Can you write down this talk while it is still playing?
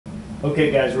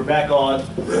Okay guys, we're back on.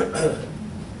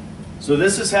 So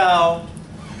this is how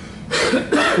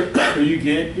you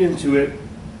get into it.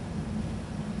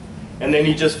 And then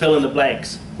you just fill in the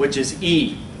blanks, which is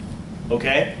E.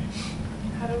 Okay?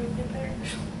 How do we get there?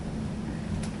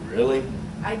 Really?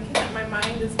 I can't, my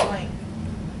mind is blank.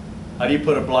 How do you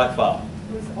put a block file?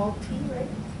 It was all T, right?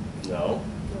 No.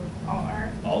 All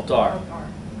R? Alt R. Alt R.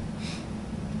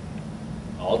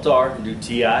 Alt R and do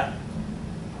TI.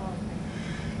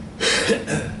 Oh,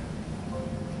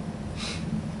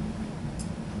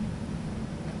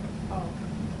 oh.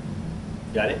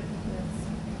 Got it? Yes.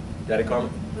 Got it, Carmen?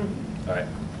 Mm-hmm. All right.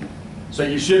 So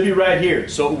you should be right here.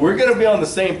 So we're going to be on the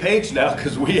same page now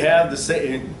because we have the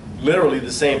same, literally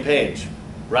the same page,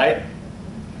 right?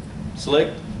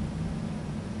 Slick?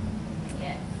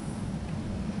 Yes.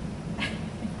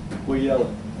 What are you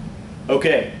yelling?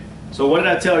 Okay. So what did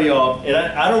I tell y'all? And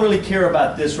I don't really care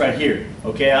about this right here.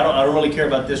 Okay. I don't really care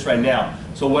about this right now.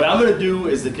 So what I'm going to do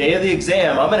is the day of the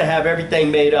exam, I'm going to have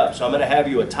everything made up. So I'm going to have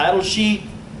you a title sheet,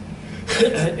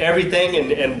 everything,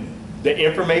 and the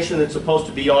information that's supposed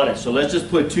to be on it. So let's just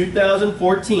put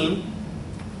 2014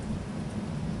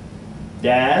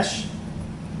 dash,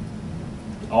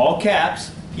 all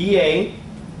caps, PA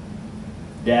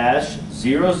dash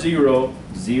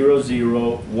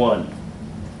 00001.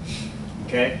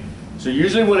 Okay? So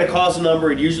usually when it calls a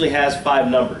number, it usually has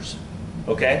 5 numbers.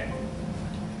 Okay?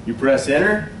 You press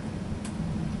enter.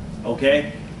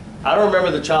 Okay? I don't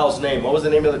remember the child's name. What was the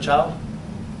name of the child?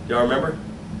 Do y'all remember?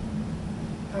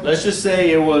 Let's just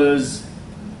say it was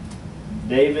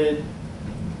David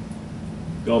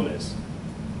Gomez.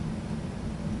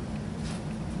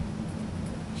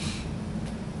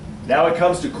 Now it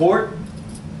comes to court.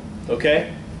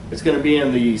 Okay? It's going to be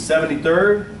in the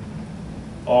 73rd,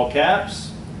 all caps.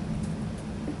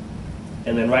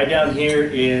 And then right down here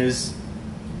is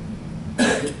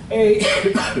a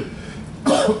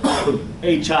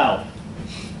child.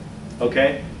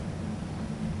 Okay?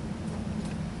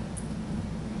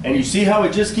 And you see how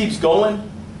it just keeps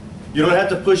going? You don't have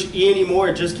to push E anymore,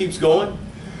 it just keeps going.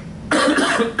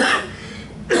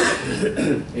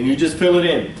 And you just fill it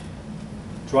in.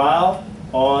 Trial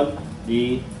on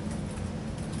the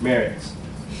merits.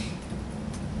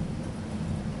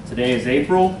 Today is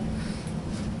April.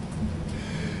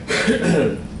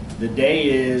 The day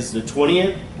is the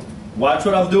 20th. Watch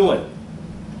what I'm doing.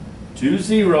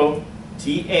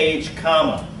 20th,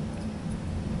 comma.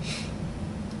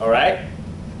 All right?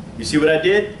 You see what I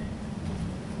did?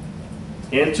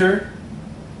 Enter.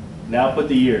 Now put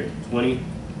the year,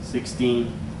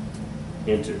 2016,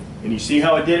 enter. And you see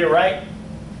how I did it right?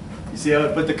 You see how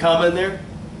I put the comma in there?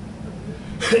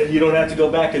 You don't have to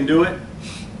go back and do it.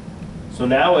 So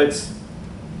now it's,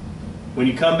 when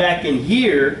you come back in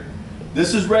here,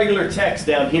 this is regular text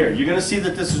down here. You're going to see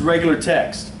that this is regular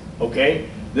text, okay?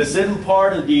 This isn't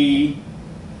part of the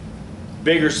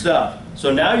bigger stuff.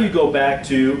 So now you go back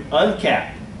to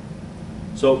uncapped.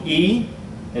 So E,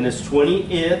 and it's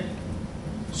 20th,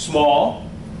 small,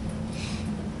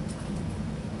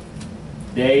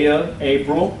 day of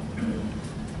April,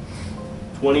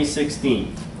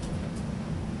 2016.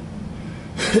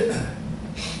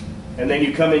 And then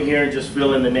you come in here and just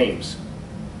fill in the names,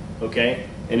 okay?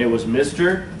 And it was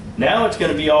Mr. Now it's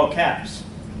going to be all caps.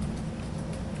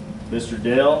 Mr.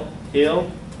 Dale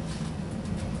Hill.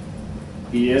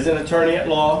 He is an attorney at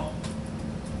law.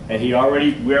 And we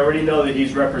already know that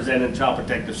he's representing Child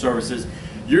Protective Services.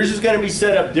 Yours is going to be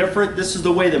set up different. This is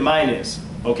the way that mine is,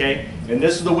 okay? And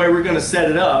this is the way we're going to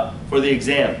set it up for the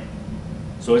exam.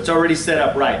 So it's already set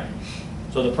up right.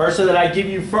 So the person that I give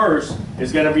you first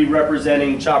is going to be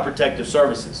representing Child Protective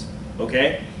Services,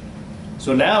 okay?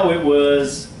 So now it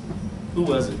was, who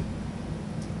was it?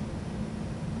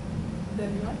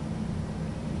 Then what?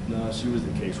 No, she was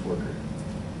the caseworker.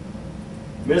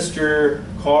 Mr.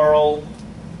 Carl.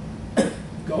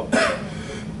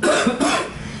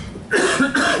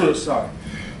 Sorry.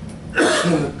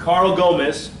 Carl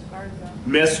Gomez. Garza.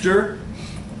 Mr.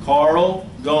 Carl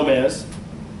Gomez.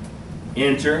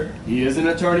 Enter. He is an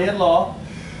attorney at law.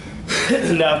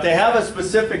 Now, if they have a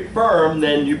specific firm,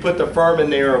 then you put the firm in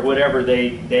there or whatever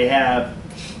they have,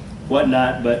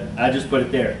 whatnot, but I just put it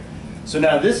there. So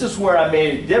now this is where I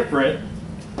made it different,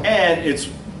 and it's,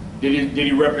 did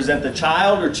he represent the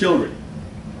child or children?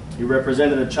 He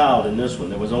represented a child in this one.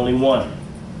 There was only one.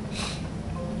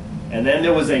 And then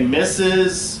there was a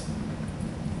Mrs.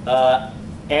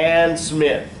 Ann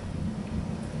Smith.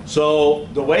 So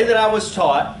the way that I was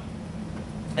taught,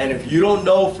 and if you don't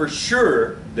know for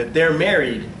sure that they're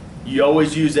married, you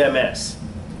always use MS.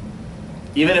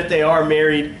 Even if they are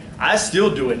married, I still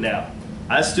do it now.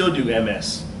 I still do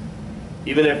MS.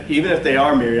 Even if they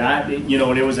are married, and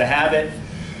it was a habit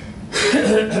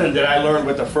that I learned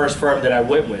with the first firm that I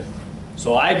went with.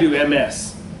 So I do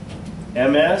MS.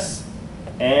 MS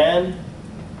and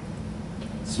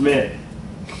Smith.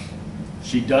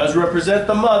 She does represent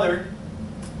the mother,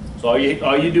 so all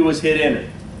you do is hit enter.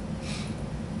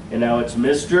 And now it's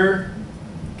Mr.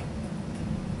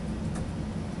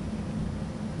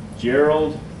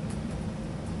 Gerald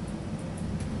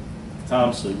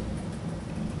Thompson.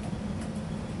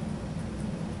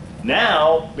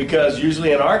 Now, because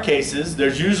usually in our cases,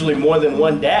 there's usually more than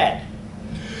one dad.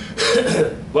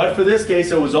 But for this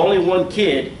case, it was only one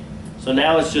kid, so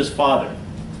now it's just father.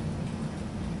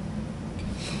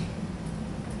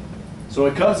 So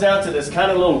it comes down to this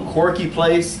kind of little quirky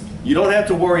place. You don't have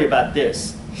to worry about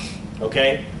this,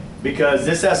 okay? Because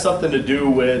this has something to do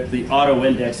with the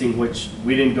auto-indexing, which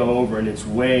we didn't go over, and it's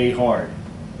way hard,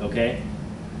 okay?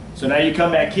 So now you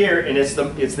come back here, and it's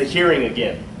the hearing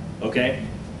again, okay?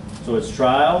 So it's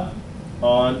trial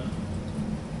on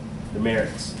the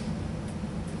merits.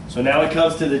 So now it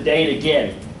comes to the date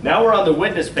again. Now we're on the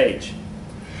witness page.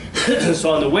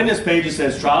 So on the witness page it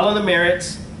says trial on the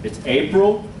merits. It's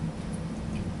April,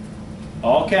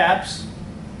 all caps,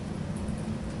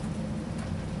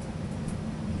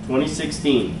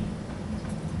 2016.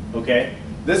 Okay?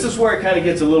 This is where it kind of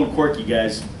gets a little quirky,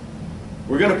 guys.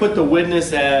 We're going to put the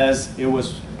witness as it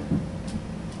was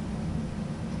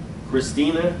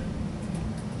Christina.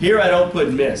 Here I don't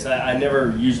put Miss. I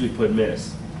never usually put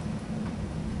Miss.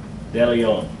 De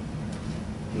Leon.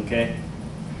 Okay?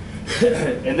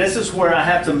 And this is where I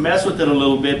have to mess with it a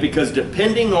little bit, because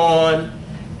depending on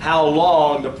how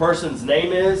long the person's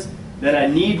name is, then I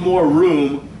need more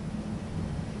room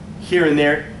here and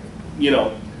there,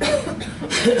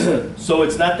 so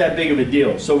it's not that big of a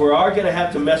deal. So we are going to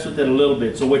have to mess with it a little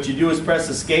bit. So what you do is press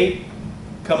escape,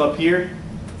 come up here,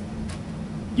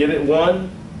 give it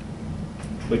 1,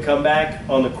 but come back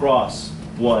on the cross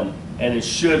 1, and it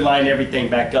should line everything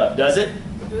back up. Does it?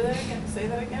 Do that again. Say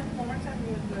that again. One more time.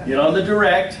 You do that. Get on the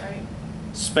direct, Right.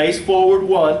 space forward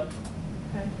 1, Okay.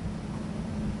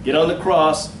 get on the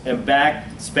cross, and back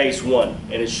space 1,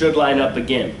 and it should line up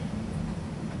again.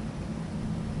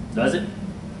 Does it?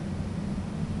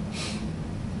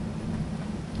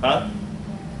 Huh?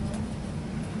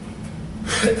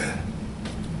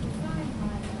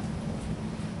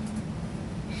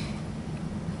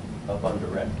 Up on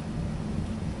direct.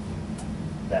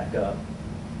 Back up.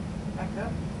 Back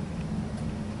up.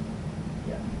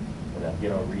 Yeah. And now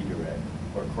get on redirect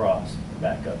or cross.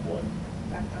 Back up 1.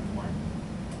 Back up 1.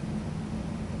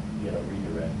 Get on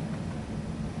redirect.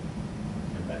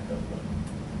 And back up 1.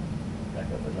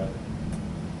 Back up another.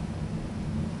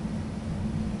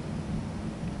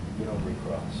 Get on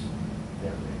recross.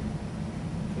 There we go.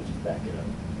 And just back it up.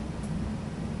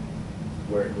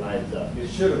 Where it lines up. It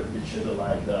should have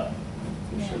lined up.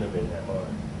 It Yeah. shouldn't have been that hard.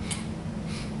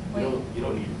 You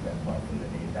don't need it that far from the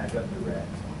name. Back up direct.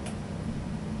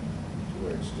 To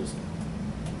where it's just,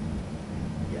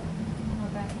 yeah.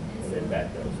 And then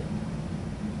back those up.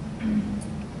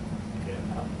 Okay.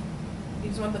 You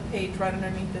just want the page right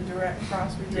underneath the direct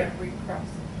cross, redirect, Yeah. recross.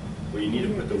 Well, you need to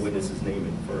put the witness's name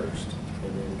in first,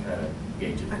 and then kind of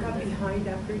gauge it I from got there. behind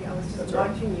after you, I was just That's all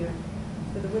right. watching you.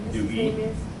 So the witness's Do E. name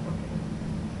is? Okay.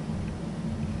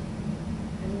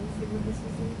 And then the witness's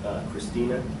name?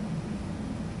 Christina?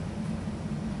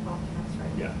 All caps,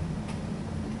 right? Yeah.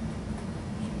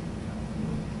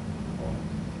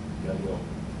 Gotta go.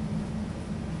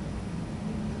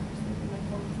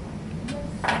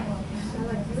 So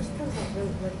like yours comes out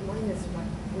really, like mine is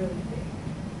like really big.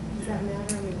 Does that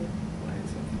matter? I mean,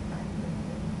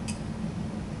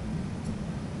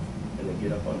 And then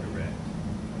get up on direct.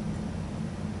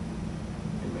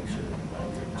 And make sure that the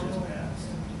lines are just passed.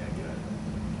 Yeah, get up.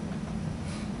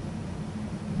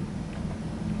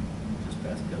 Just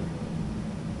past the other one.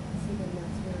 see then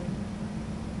that's very.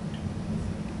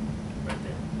 Right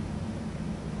there.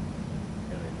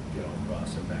 And then get on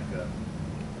cross and back up.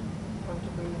 Hard to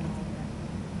bring them all back.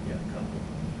 Yeah, a couple.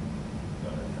 No,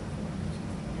 that's not four.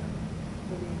 Yeah.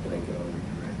 Maybe you And then get on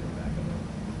redirect and back up.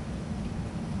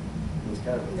 It's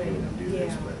kind of a pain to do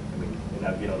this, Yeah. but I mean, and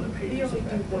I'll get on the can- pages You only and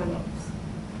do back them one. up.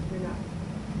 You're not.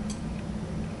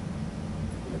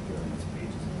 Look at these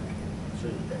pages and back it. Show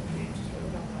you that page as well.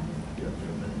 Get up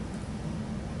there a minute.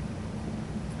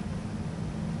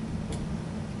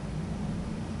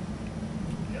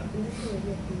 Yeah. And this one, you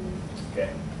have to use. Okay.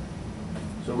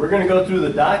 So we're going to go through the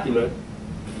document.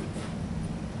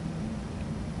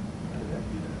 How did that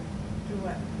do that? Do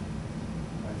what?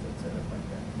 Why is that set up like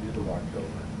that? Do the marked over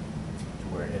to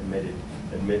where admitted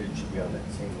should be on that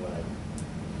same line.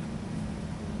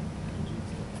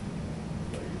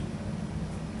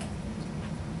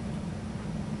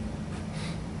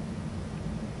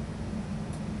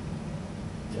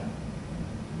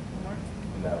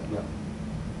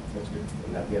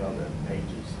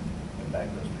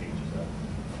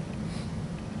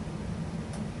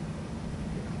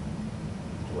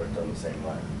 marked on the same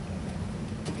line.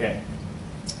 Okay.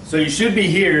 So you should be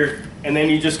here, and then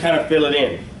you just kind of fill it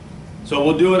in. So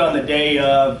we'll do it on the day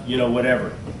of, you know,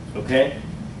 whatever. Okay?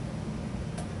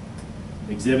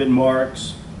 Exhibit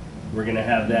marks. We're going to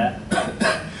have that.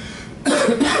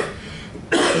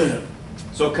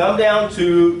 So come down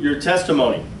to your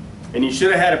testimony. And you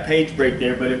should have had a page break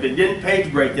there, but if it didn't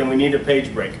page break, then we need a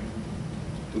page break.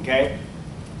 Okay?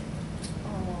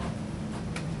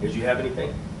 Did you have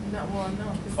anything? No, well,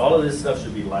 no. All of this stuff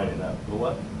should be lining up. But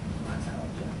what?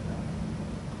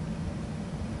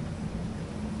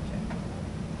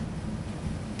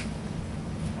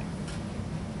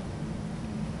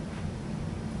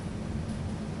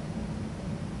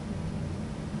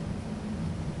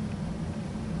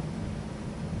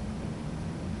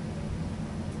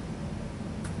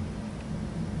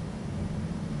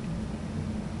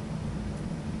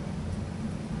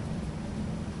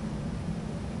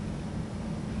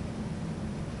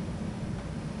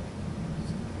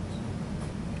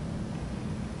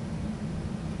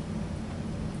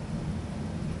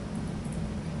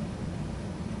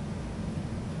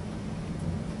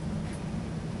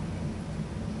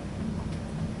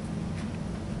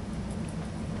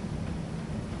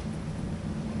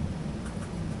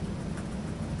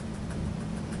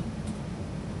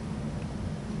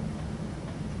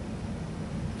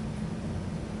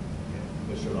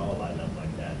 It should all line up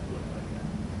like that, look like that.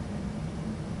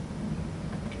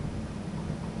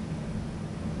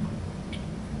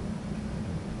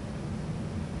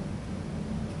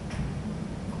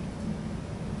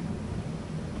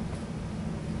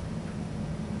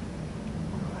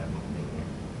 I don't have anything here.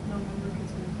 No, remember,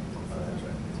 because Oh, that's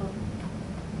right. so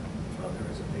Oh, there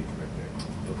is a page right there.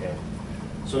 Okay.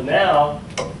 So now,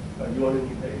 you want a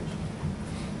new page?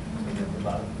 At the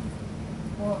bottom.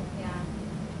 Well, yeah.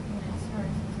 When I start,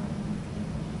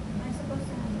 am I supposed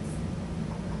to have this?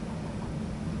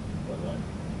 What line?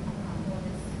 Well,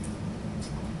 this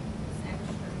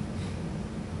extra.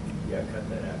 Yeah, cut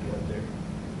that out, get up there.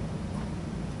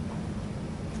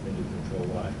 And do Control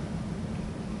Y.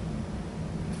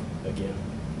 Again.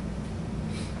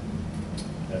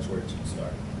 That's where it should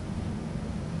start.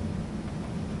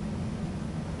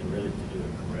 And really to do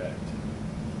it correct.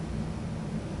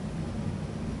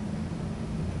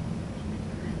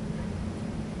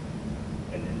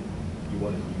 And then you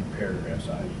want to do paragraphs,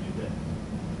 how do you do that?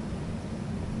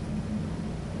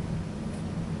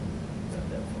 Not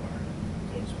that far.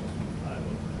 It's supposed to be 5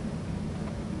 over.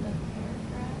 The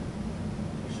paragraph.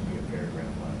 There should be a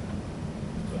paragraph line.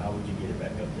 So how would you get it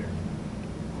back up there?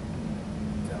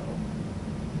 No.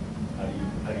 How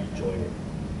do you join it?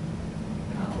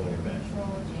 How do you join it back?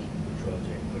 Control J. Control J,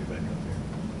 put it back up there.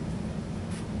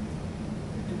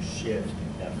 Do Shift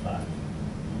F5.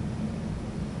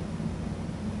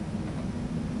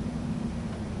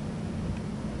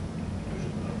 There's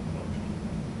another function.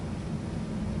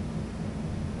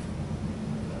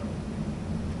 No.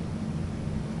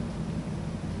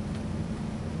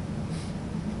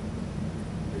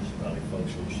 There's probably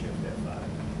function Shift F5.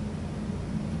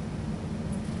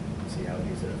 See how it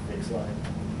gives it a fixed line?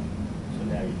 So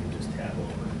now you can just tab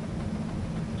over.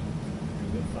 You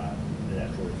go 5. Then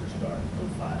that's where it's your start. Go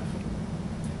 5.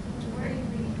 Where are you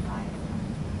reading 5 from?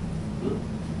 Hmm?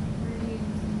 Where are you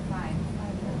using 5? 5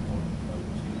 1,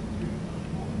 2, 3,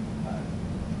 4, 5.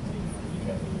 See, you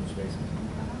have little spaces.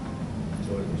 Oh.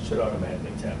 So it should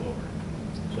automatically tab over.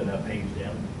 So now page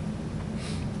down.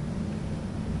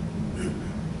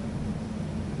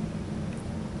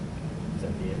 Is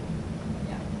that the end?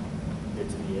 Yeah. Get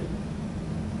to the end.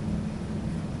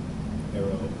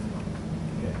 Arrow.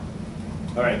 Okay.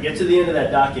 All right, get to the end of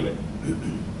that document.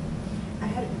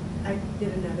 I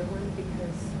did another one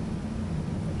because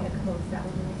I had closed that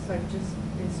one out, so I just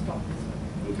installed this one.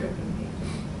 Okay.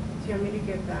 So you want me to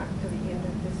get back to the end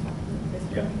of this one?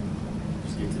 Yeah.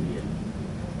 Just get to the end.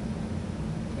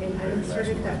 And I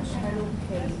inserted that title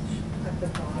page at the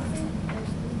bottom.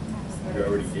 You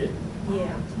already did?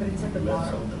 Yeah, but it's at the You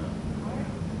messed bottom. something up.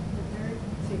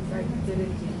 See, if I did it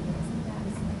again.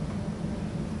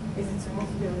 Is it supposed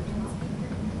to be on the top?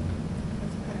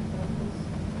 Let's back up this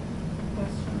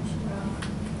question.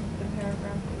 the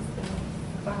paragraph is the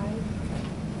 5,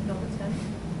 no, the 10.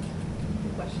 The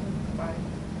question, 5.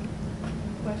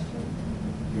 Question,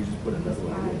 You just put another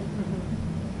one in.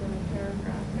 then the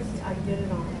paragraph. Because I did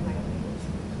it on my page.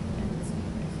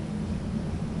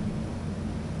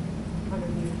 On a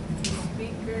new.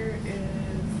 Speaker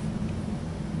is,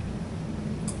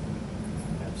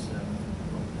 F7.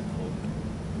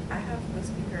 I have the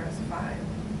speaker as 5.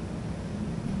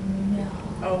 No.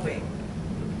 Oh, wait,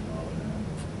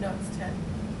 no, it's 10.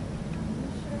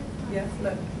 Yes,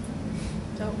 look.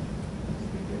 Nope.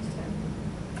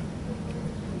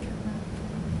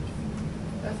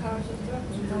 That's how it's just done.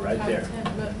 You're right Tab there.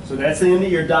 10, but- So that's the end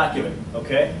of your document,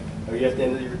 okay? Are you at the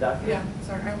end of your document? Yeah,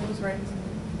 sorry, I was writing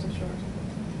something to show her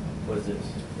something. What is this?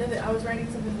 No, I was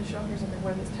writing something to show her something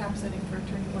where this tab setting for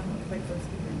attorney one would click for the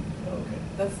speaker. Okay,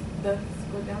 That's,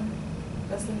 go down.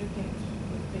 That's the new page,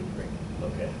 page break.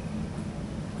 okay.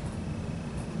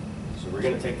 So we're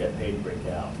gonna take that page break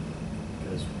out,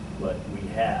 because what we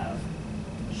have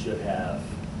should have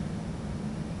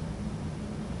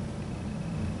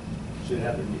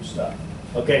the new stuff.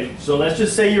 Okay, so let's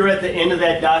just say you're at the end of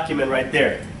that document right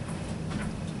there.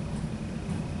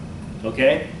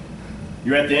 Okay?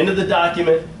 You're at the end of the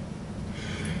document.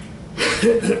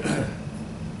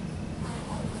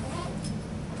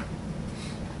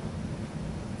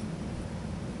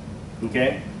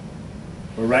 Okay?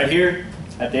 We're right here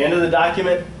at the end of the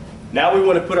document. Now we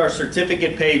want to put our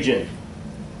certificate page in.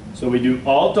 So we do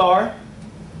Alt-R,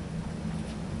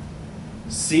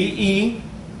 CE,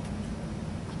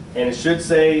 and it should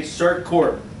say Cert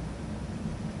Corp.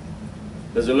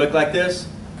 Does it look like this?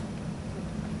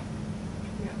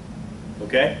 Yeah.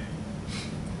 Okay?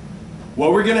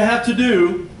 What we're going to have to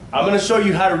do, I'm going to show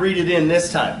you how to read it in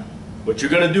this time. What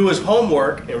you're going to do is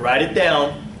homework and write it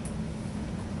down.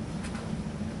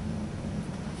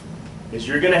 Is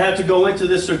you're going to have to go into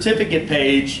this certificate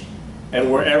page,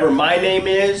 and wherever my name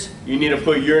is, you need to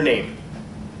put your name.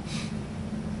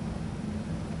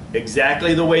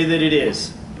 Exactly the way that it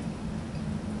is.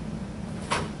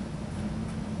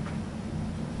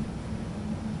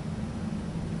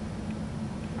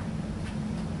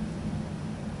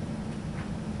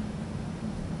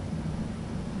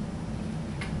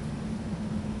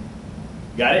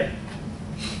 Got it?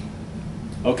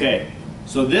 Okay,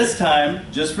 so this time,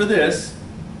 just for this,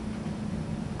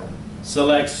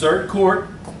 select Cert Court.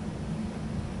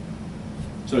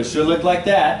 So it should look like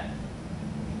that.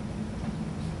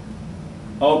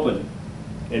 Open,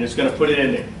 and it's going to put it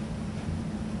in there.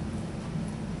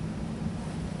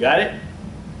 Got it?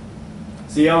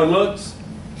 See how it looks?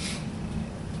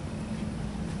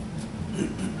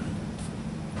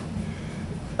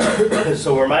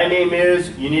 So where my name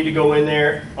is, you need to go in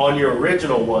there on your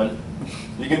original one.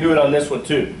 You can do it on this one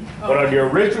too. But on your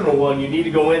original one, you need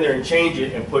to go in there and change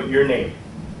it and put your name.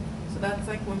 So that's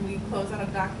like when we close out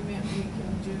a document, we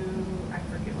can do, I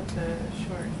forget what the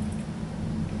short,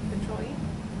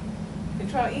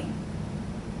 Control E?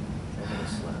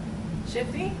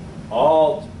 Shift E?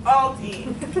 Alt. Alt E.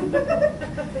 And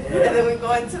then we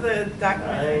go into the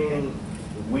document.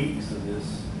 9 weeks of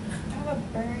this. I have a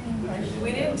burning question.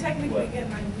 We didn't technically What? get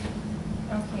 9 weeks.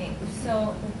 Okay,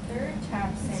 so the third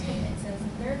tab setting, it says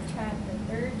the third tab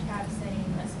setting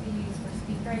must be used for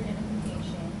speaker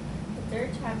identification. The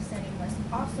third tab setting must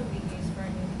also be used for a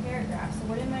new paragraph. So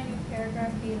wouldn't my new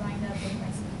paragraph be lined up with my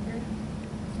speaker?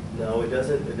 No, it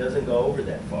doesn't. It doesn't go over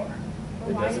that far. But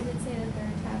It why does doesn't. it say the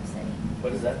third tab setting?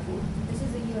 What is that for? This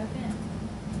is a UFN.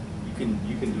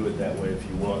 You can do it that way if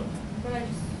you want. But I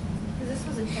just, because this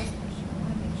was a test question, I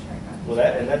want to make sure I got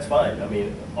Well, that's fine. I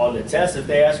mean, on the test, if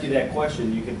they ask you that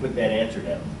question, you can put that answer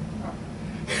down.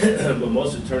 Oh. But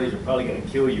most attorneys are probably going to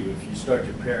kill you if you start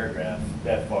your paragraph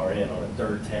that far in on a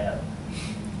third tab.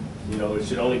 You know, it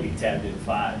should only be tabbed in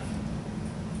 5.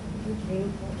 You're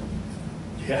paying for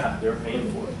it. Yeah, they're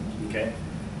paying for it. Okay.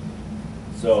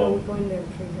 So So, we're going there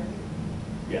and change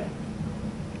our. yeah.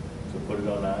 So put it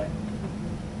on I,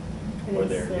 And or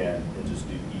it's, there, yeah, and just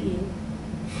do E,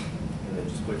 and then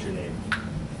just put your name.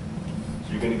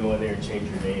 So you're going to go in there and change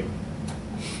your name.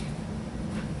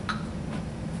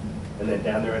 And then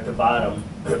down there at the bottom,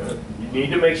 you need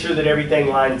to make sure that everything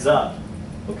lines up,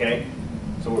 okay?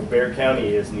 So where Bear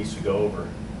County is needs to go over.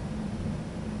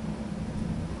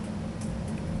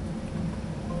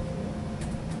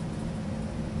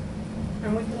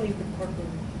 And we can leave the corporate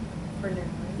for now, right?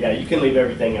 Yeah, you can leave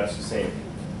everything else the same.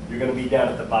 You're going to be down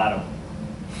at the bottom.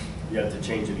 You have to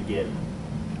change it again.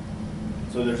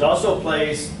 So there's also a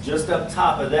place just up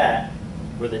top of that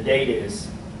where the date is.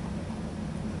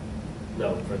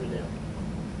 No, further down.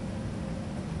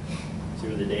 See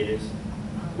where the date is?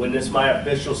 When this is my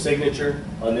official signature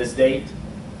on this date.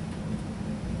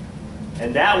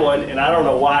 And that one, and I don't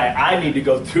know why, I need to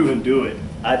go through and do it.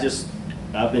 I've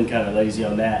been kind of lazy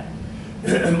on that.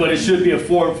 But it should be a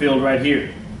form field right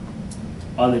here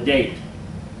on the date.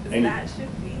 Is that Shift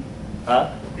E?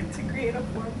 Huh? To create a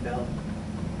form field?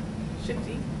 Shift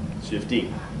E? Shift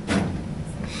E.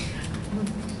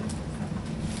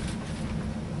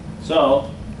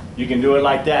 So you can do it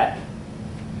like that.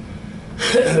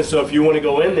 So if you want to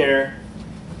go in there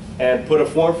and put a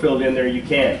form field in there, you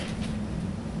can.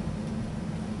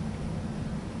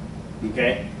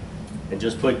 Okay? And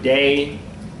just put day.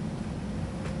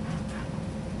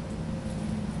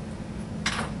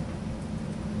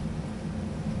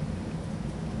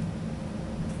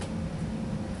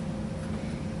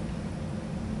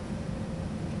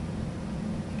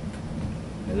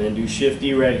 And then do Shift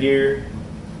E right here,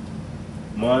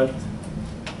 month.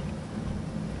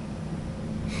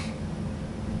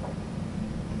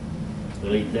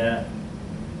 Delete that.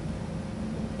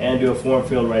 And do a form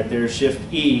field right there, Shift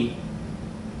E,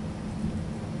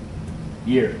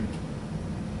 year.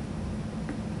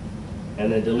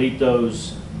 And then delete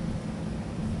those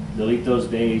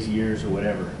days, years, or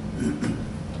whatever.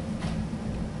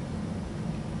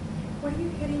 What are you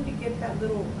hitting to get that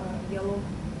little yellow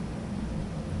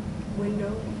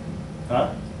window?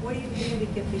 Huh? What are you hitting to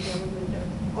get the yellow window?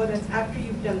 Oh, that's after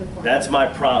you've done the form. That's my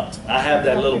prompt. I have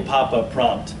that little pop-up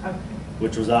prompt, Okay.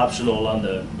 which was optional on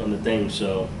the thing,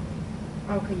 so.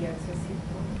 Okay, yes, I see.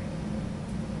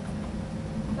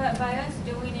 But by us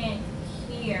doing it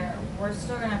here, we're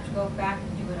still gonna have to go back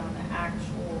and do it on the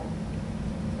actual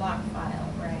block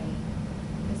file, right?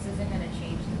 This isn't gonna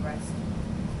change the rest.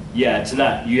 Yeah, it's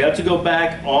not. You have to go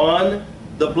back on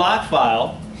the block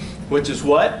file, which is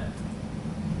what?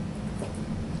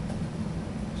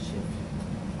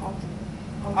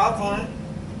 Alt-E.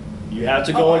 You have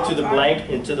to go into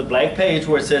the blank page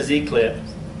where it says Eclipse,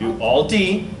 do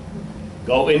Alt-E,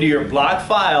 go into your block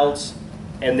files,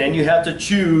 and then you have to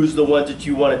choose the ones that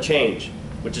you want to change,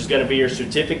 which is going to be your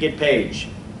certificate page.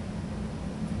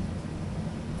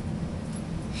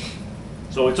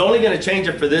 So it's only going to change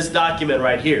it for this document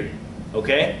right here,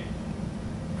 okay?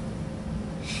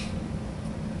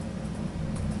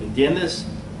 ¿Entiendes?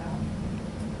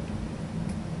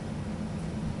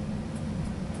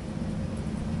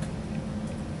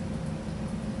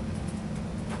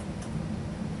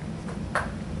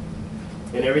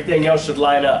 And everything else should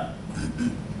line up.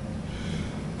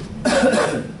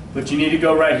 But you need to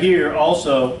go right here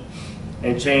also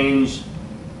and change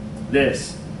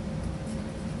this.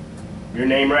 Your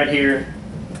name right here.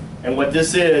 And what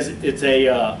this is, it's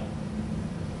a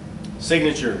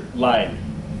signature line.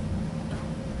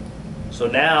 So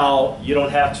now you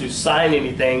don't have to sign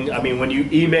anything. I mean, when you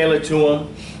email it to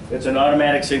them, it's an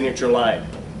automatic signature line.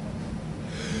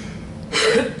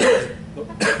 I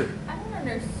don't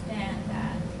understand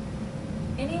that.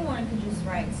 Anyone can just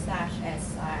write /s/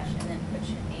 and then put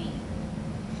your name.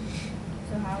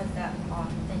 So how is that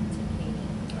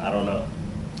authenticating? I don't know.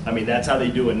 I mean, that's how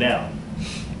they do it now.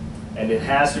 And it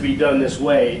has to be done this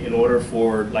way in order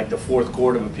for like the 4th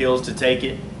Court of Appeals to take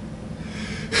it.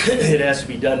 It has to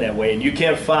be done that way. And you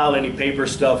can't file any paper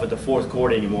stuff at the 4th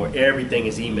Court anymore. Everything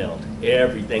is emailed.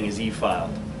 Everything is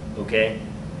e-filed. Okay?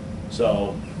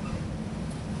 So.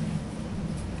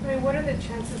 I mean, what are the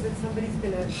chances that somebody's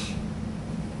gonna,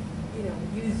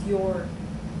 use your?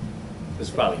 It's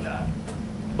probably not.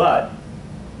 But,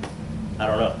 I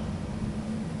don't know.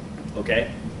 Okay?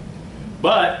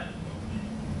 But,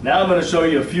 now I'm going to show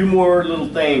you a few more little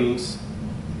things,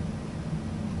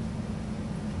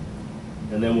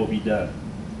 and then we'll be done.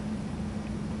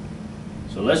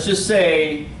 So let's just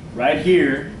say, right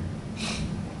here,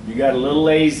 you got a little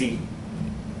lazy,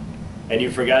 and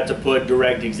you forgot to put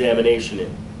direct examination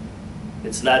in.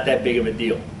 It's not that big of a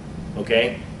deal.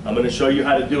 Okay? I'm going to show you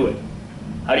how to do it.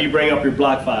 How do you bring up your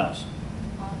block files?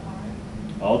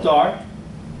 Alt-R.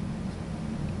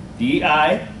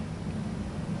 DI.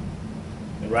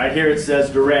 And right here it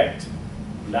says direct.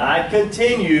 Not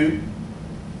continue,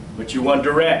 but you want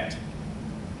direct.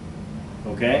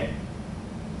 Okay?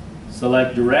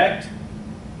 Select direct,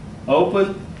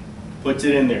 open, puts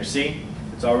it in there. See?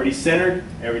 It's already centered,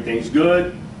 everything's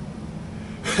good.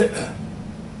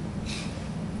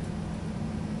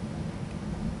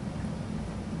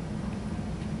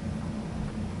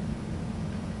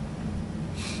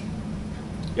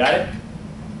 Got it?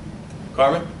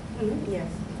 Carmen? Yes.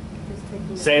 Just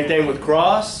taking Same thing with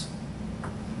cross,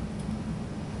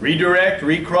 redirect,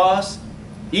 recross.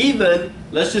 Even,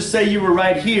 let's just say you were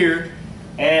right here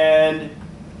and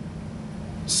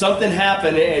something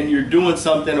happened and you're doing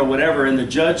something or whatever and the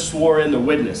judge swore in the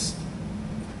witness.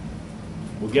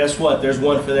 Well, guess what? There's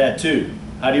one for that too.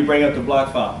 How do you bring up the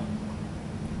block file?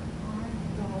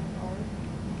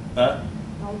 Huh?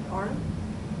 Alt-R?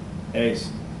 Ace.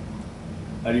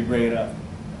 How do you bring it up?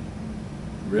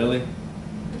 Really?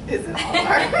 Is it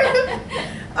Alt-R?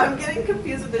 I'm getting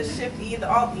confused with the Shift-E, the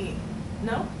Alt-E.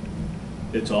 No?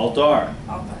 It's Alt-R.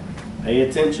 Alt-R. Pay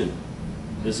attention.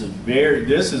 This is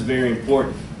very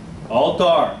important.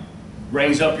 Alt-R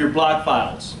brings up your block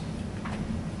files.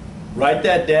 Write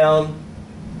that down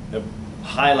and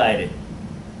highlight it.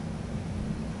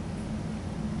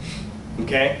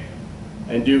 Okay?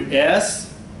 And do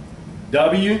S,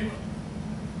 W,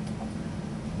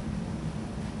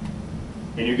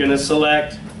 and you're going to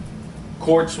select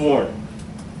court sworn.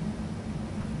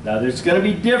 Now there's going to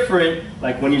be different,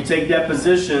 like when you take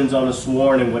depositions on a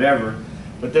sworn and whatever,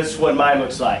 but this is what mine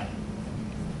looks like.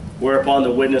 Whereupon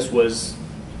the witness was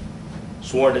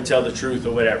sworn to tell the truth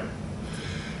or whatever.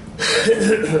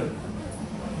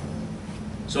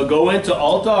 So go into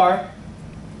Alt-R,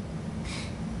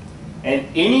 and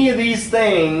any of these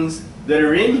things that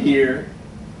are in here,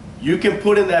 you can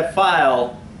put in that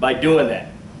file by doing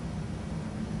that.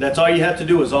 That's all you have to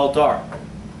do is Alt-R.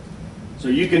 So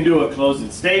you can do a closing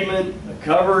statement, a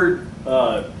covered,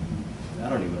 I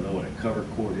don't even know what a covered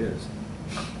court is.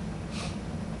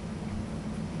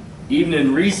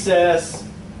 Evening recess,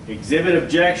 exhibit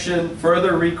objection,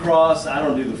 further recross. I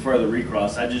don't do the further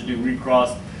recross. I just do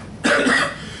recross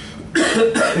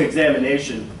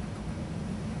examination.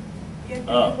 You have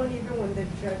to do one even when the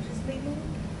judge is leaving?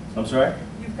 I'm sorry?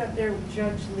 You've got their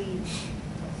judge leave,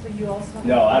 so you also have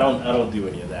No, I don't do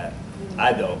any of that.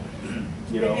 I don't.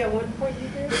 You know. Maybe at one point you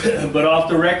did? But off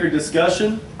the record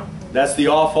discussion, that's the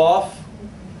off.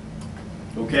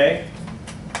 Okay.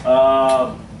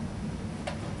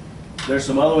 There's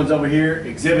some other ones over here.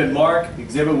 Exhibit mark,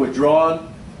 exhibit withdrawn.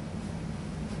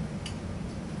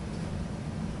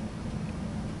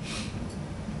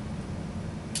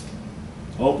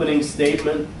 Opening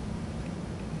statement.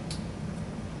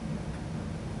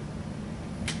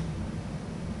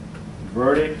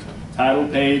 Verdict, title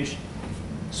page.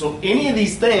 So any of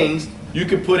these things you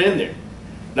can put in there.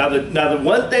 Now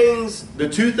the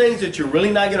two things that you're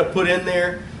really not going to put in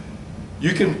there,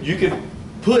 you can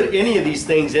put any of these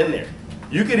things in there.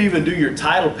 You could even do your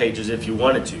title pages if you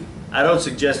wanted to. I don't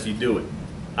suggest you do it.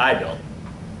 I don't,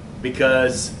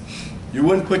 because you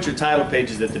wouldn't put your title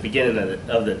pages at the beginning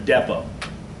of the depot.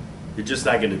 You're just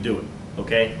not going to do it.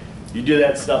 Okay? You do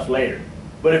that stuff later.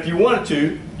 But if you wanted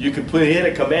to, you could put in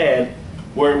a command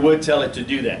where it would tell it to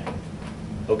do that.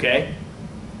 Okay?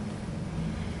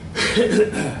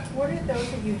 What are those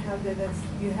that you have there?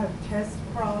 You have test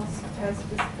cross, test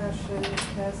discussion,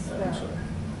 test. I'm sorry.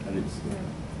 I didn't see that.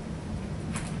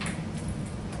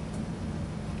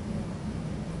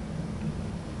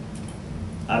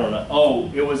 I don't know.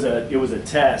 Oh, it was a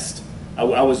test. I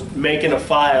was making a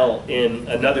file in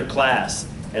another class,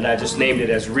 and I just named it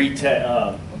as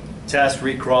test,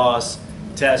 recross,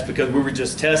 test, because we were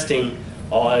just testing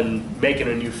on making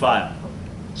a new file.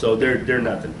 So they're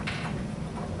nothing.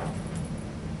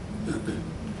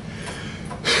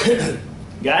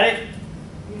 Got it?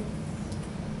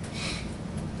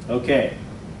 Okay.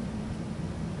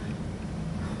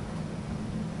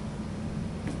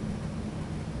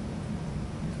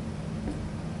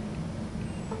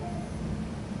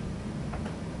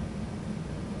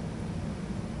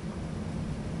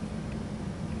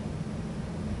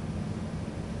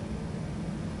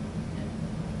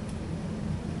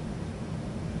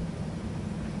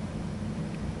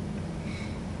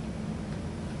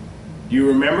 You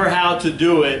remember how to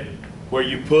do it where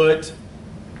you put,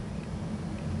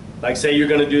 like say you're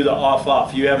going to do the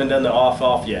off. You haven't done the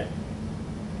off yet.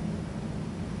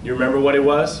 You remember what it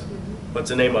was? Mm-hmm. What's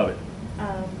the name of it?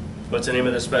 What's the name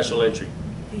of the special entry?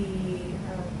 The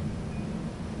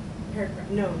paragraph.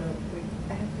 No, wait,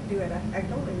 I have to do it. I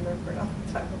don't remember it off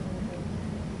the top of my head.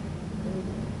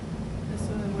 This was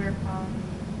where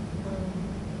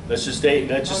Let's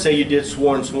just say you did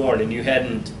sworn, and you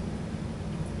hadn't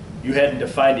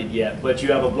defined it yet, but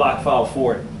you have a block file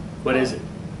for it. What is it?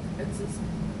 it's just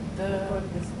The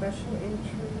special entries.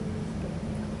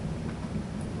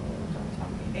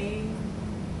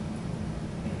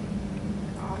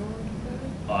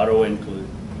 Auto include.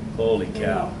 Holy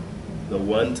cow. The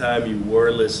one time you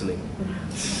were listening.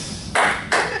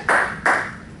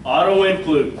 Auto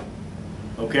include.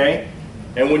 Okay?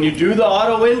 And when you do the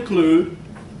auto include,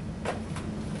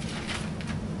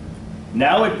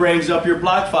 now it brings up your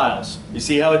block files. You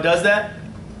see how it does that?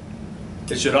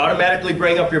 It should automatically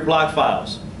bring up your block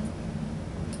files.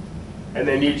 And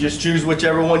then you just choose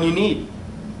whichever one you need.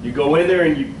 You go in there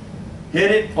and you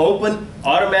hit it, open,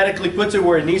 automatically puts it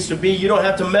where it needs to be. You don't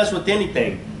have to mess with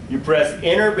anything. You press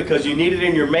enter because you need it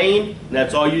in your main, and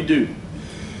that's all you do.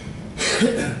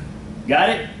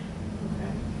 Got it?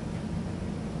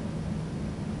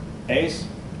 Ace?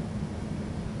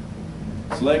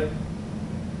 Slick?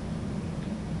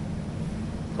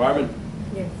 Carmen?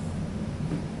 Yes.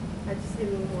 I just need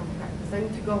a little more practice. I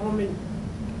need to go home and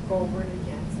go over it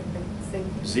again. So I can sing.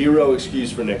 Zero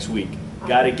excuse for next week.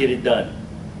 Got to get it done.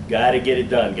 Got to get it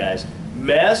done, guys.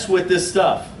 Mess with this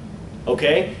stuff,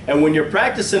 okay? And when you're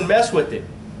practicing, mess with it.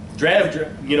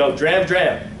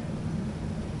 Dram.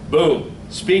 Boom.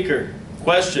 Speaker.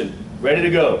 Question. Ready to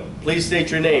go. Please state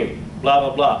your name. Blah,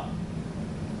 blah, blah.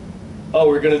 Oh,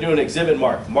 we're going to do an exhibit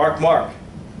mark. Mark.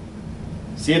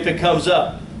 See if it comes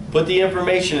up. Put the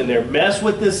information in there. Mess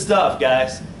with this stuff,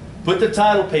 guys. Put the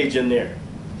title page in there.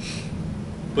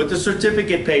 Put the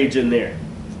certificate page in there.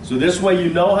 So this way you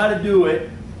know how to do it.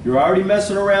 You're already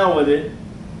messing around with it.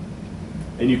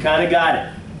 And you kind of got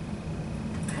it.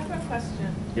 I have a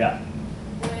question. Yeah.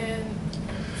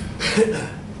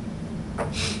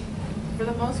 For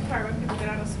the most part, when people get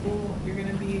out of school, you're going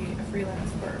to be a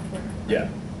freelance for a quarter. Yeah.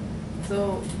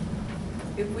 So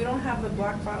if we don't have the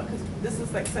block file, because this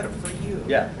is like set up for you,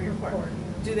 Yeah. for your court,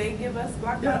 do they give us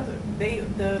block Yeah.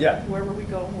 files? Wherever we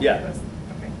go, will Yeah. give us?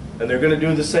 Okay. And they're going to do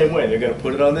it the same way. They're going to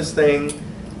put it on this thing,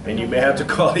 and you may have to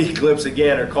call Eclipse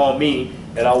again or call me,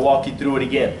 and I'll walk you through it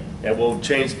again. And we'll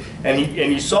change. And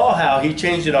you saw how he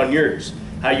changed it on yours.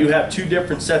 How you have two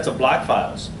different sets of block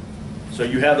files. So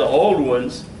you have the old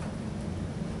ones,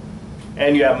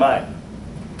 and you have mine.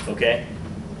 Okay?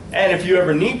 And if you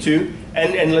ever need to,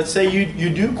 and let's say you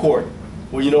do court.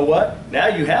 Well, you know what? Now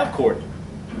you have court.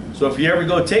 So if you ever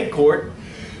go take court,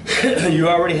 you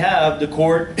already have the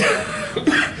court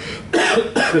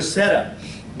set up.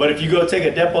 But if you go take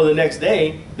a depot the next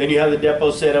day, then you have the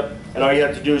depot set up, and all you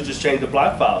have to do is just change the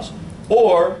block files.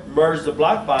 Or merge the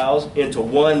block files into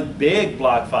one big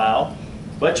block file,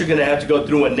 but you're going to have to go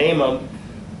through and name them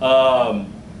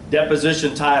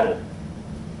deposition title,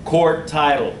 court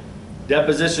title,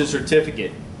 deposition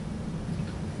certificate,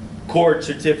 court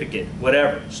certificate,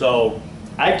 whatever. So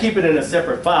I keep it in a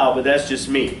separate file, but that's just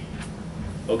me.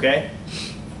 Okay?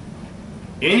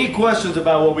 Any questions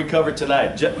about what we covered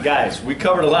tonight? Guys, we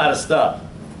covered a lot of stuff.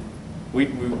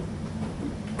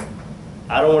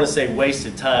 I don't want to say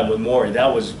wasted time with Maury.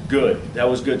 That was good. That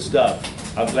was good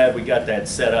stuff. I'm glad we got that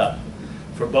set up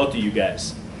for both of you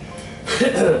guys.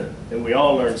 And we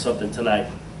all learned something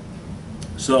tonight.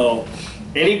 So,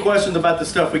 any questions about the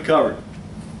stuff we covered?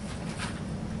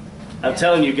 I'm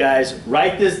telling you guys,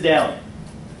 write this down.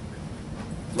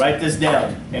 Write this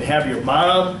down and have your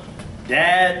mom,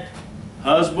 dad,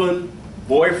 husband,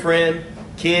 boyfriend,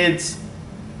 kids,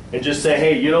 and just say,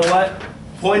 hey, you know what?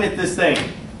 Point at this thing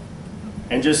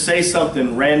and just say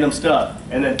something, random stuff,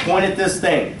 and then point at this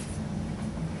thing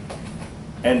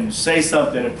and say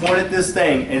something, and point at this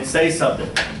thing and say something.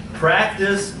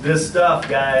 Practice this stuff,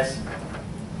 guys.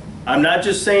 I'm not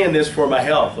just saying this for my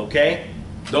health, okay?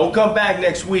 Don't come back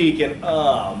next week and,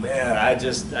 oh man, I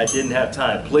didn't have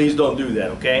time. Please don't do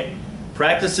that, okay?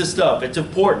 Practice this stuff. It's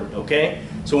important, okay?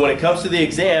 So when it comes to the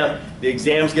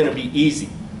exam's going to be easy.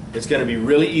 It's going to be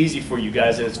really easy for you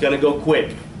guys, and it's going to go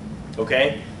quick,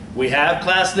 okay? We have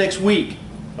class next week,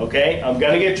 okay? I'm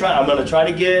going to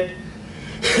try to get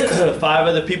 5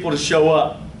 other people to show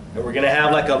up, and we're going to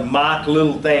have like a mock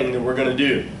little thing that we're going to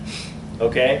do,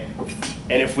 okay?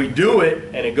 And if we do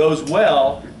it and it goes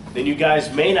well, then you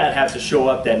guys may not have to show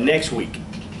up that next week.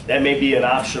 That may be an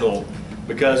optional,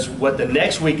 because what the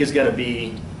next week is going to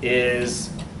be is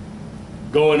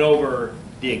going over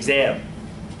the exam,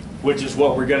 which is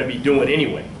what we're going to be doing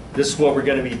anyway. This is what we're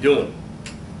going to be doing.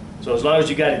 So as long as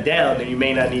you got it down, then you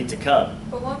may not need to come.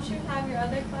 But won't you have your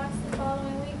other class the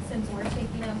following week since we're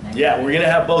taking up next Yeah, week? we're going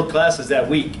to have both classes that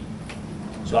week.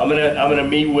 So I'm gonna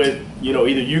meet with, either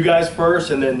you guys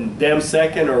first and then them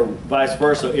second, or vice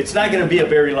versa. It's not going to be a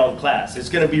very long class. It's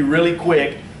going to be really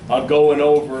quick on going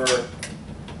over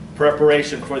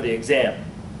preparation for the exam.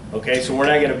 Okay, so we're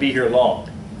not going to be here long.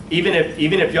 Even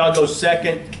if y'all go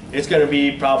second, it's going to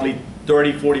be probably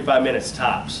 30, 45 minutes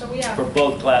tops So we have for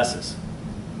both classes.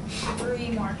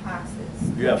 3 more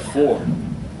classes. You have 4.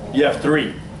 You have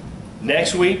 3.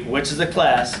 Next week, which is the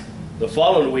class, the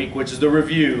following week, which is the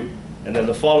review, and then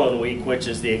the following week, which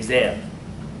is the exam.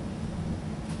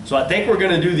 So I think we're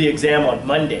going to do the exam on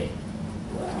Monday.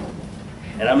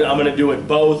 And I'm going to do it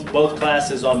both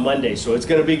classes on Monday. So it's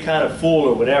going to be kind of full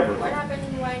or whatever. What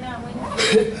happened? Why not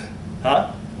Wednesday?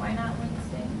 Huh? Why not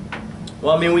Wednesday?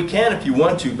 Well, I mean, we can if you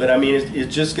want to, but I mean,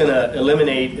 it's just going to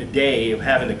eliminate a day of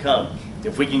having to come.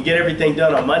 If we can get everything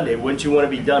done on Monday, wouldn't you want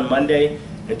to be done Monday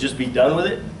and just be done with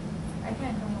it? I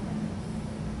can't come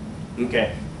on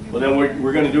Okay. Well, then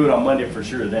we're going to do it on Monday for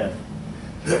sure then.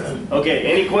 Okay,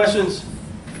 any questions?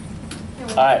 Can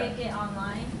we All right. make it online?